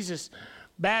letting Jesus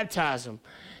baptize them.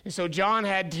 And so John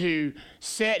had to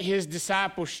set his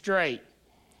disciples straight.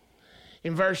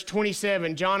 In verse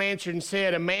 27, John answered and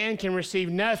said, a man can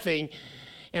receive nothing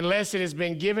unless it has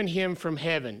been given him from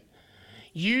heaven.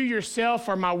 You yourself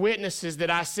are my witnesses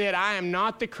that I said, I am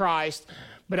not the Christ,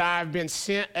 but I have been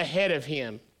sent ahead of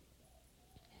him.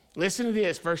 Listen to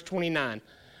this, verse 29.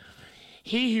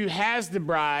 He who has the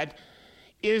bride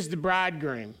is the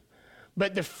bridegroom,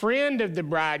 but the friend of the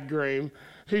bridegroom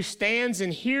who stands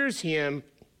and hears him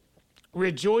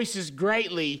rejoices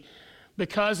greatly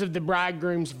because of the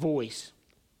bridegroom's voice.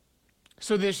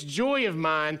 So this joy of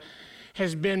mine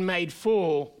has been made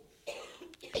full.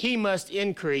 He must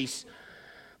increase,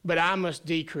 but I must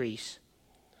decrease.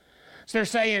 So they're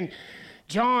saying,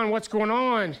 John, what's going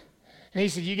on? And he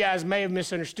said, you guys may have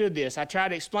misunderstood this. I tried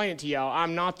to explain it to y'all.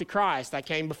 I'm not the Christ. I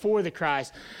came before the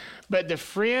Christ. But the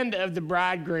friend of the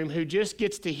bridegroom who just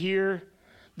gets to hear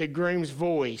the groom's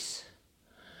voice,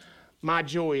 my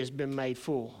joy has been made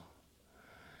full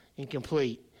and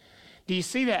complete. Do you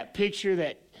see that picture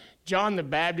that John the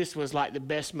Baptist was like the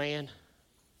best man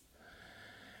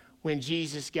when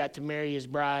Jesus got to marry his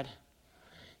bride?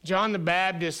 John the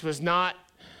Baptist was not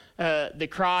the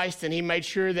Christ, and he made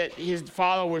sure that his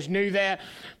followers knew that,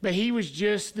 but he was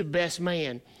just the best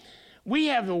man. We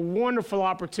have the wonderful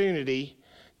opportunity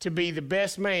to be the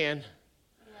best man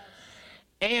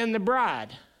and the bride.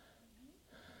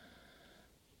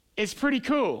 It's pretty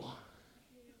cool.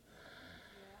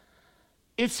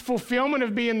 It's fulfillment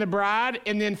of being the bride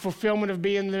and then fulfillment of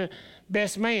being the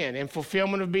best man, and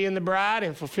fulfillment of being the bride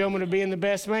and fulfillment of being the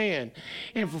best man,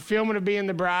 and fulfillment of being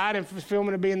the bride and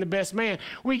fulfillment of being the best man.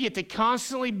 We get to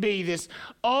constantly be this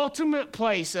ultimate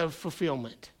place of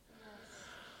fulfillment.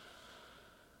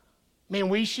 Man,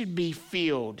 we should be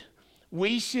filled.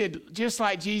 We should, just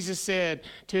like Jesus said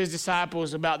to his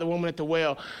disciples about the woman at the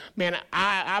well, man,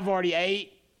 I've already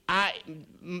ate.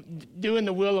 Doing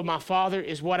the will of my Father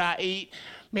is what I eat.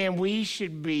 Man, we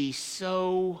should be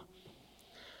so,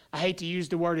 I hate to use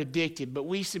the word addicted, but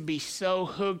we should be so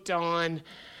hooked on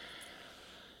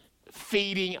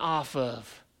feeding off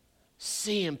of,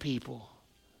 seeing people,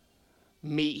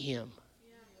 meet him.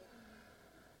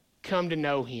 Come to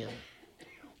know him.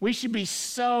 We should be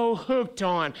so hooked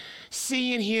on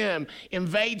seeing him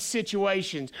invade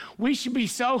situations. We should be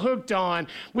so hooked on,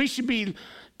 we should be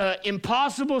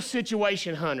impossible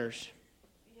situation hunters.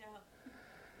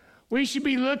 We should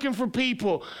be looking for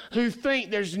people who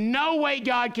think there's no way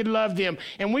God could love them,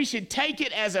 and we should take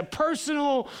it as a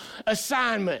personal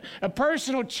assignment, a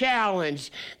personal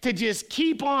challenge to just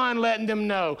keep on letting them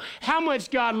know how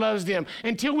much God loves them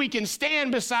until we can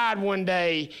stand beside one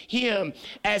day him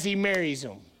as he marries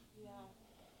them. Yeah.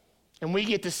 And we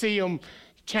get to see them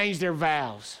change their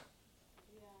vows.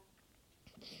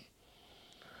 Yeah.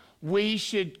 We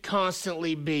should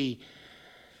constantly be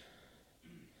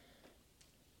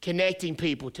connecting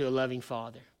people to a loving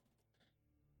Father.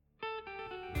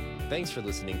 Thanks for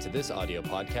listening to this audio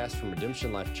podcast from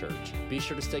Redemption Life Church. Be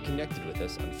sure to stay connected with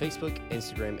us on Facebook,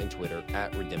 Instagram, and Twitter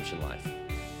at Redemption Life.